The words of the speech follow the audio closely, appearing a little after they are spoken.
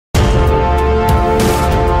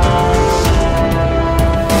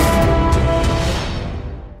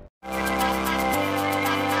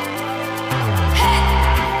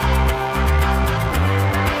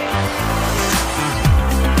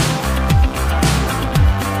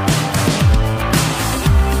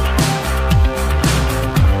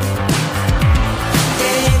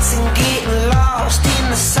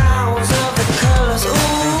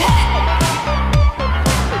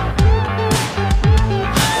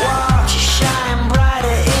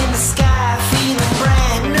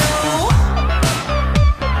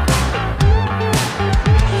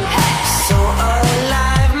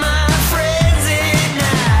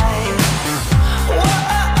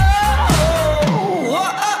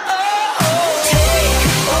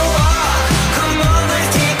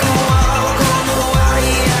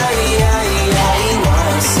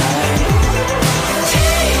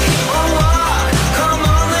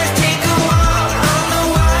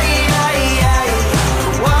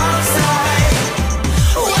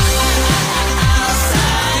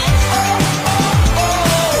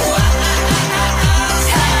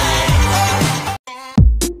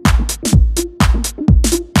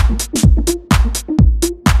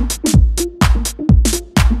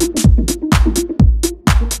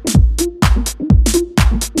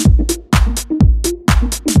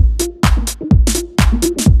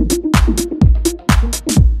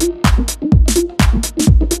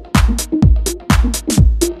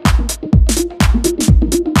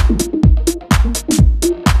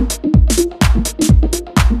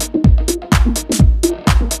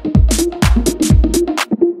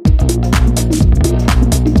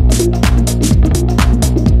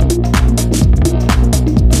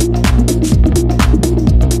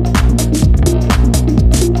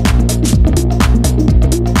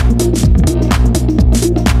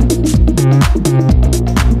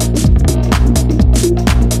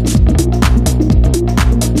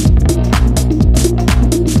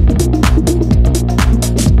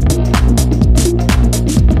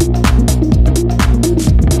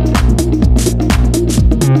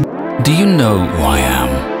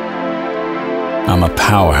I'm a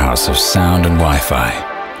powerhouse of sound and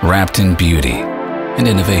Wi-Fi, wrapped in beauty and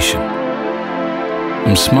innovation.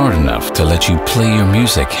 I'm smart enough to let you play your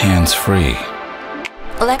music hands-free.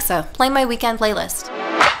 Alexa, play my weekend playlist.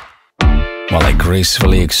 While I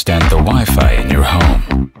gracefully extend the Wi-Fi in your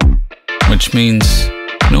home. Which means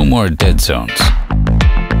no more dead zones,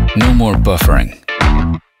 no more buffering.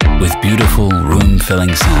 With beautiful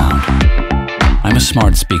room-filling sound. I'm a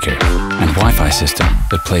smart speaker and Wi-Fi system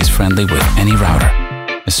that plays friendly with any router,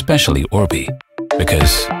 especially Orbi,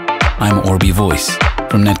 because I'm Orbi Voice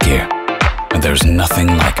from Netgear, and there's nothing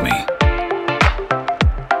like me.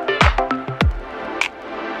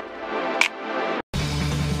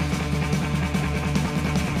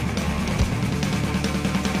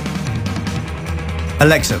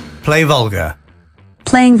 Alexa, play Volga.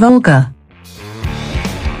 Playing Volga.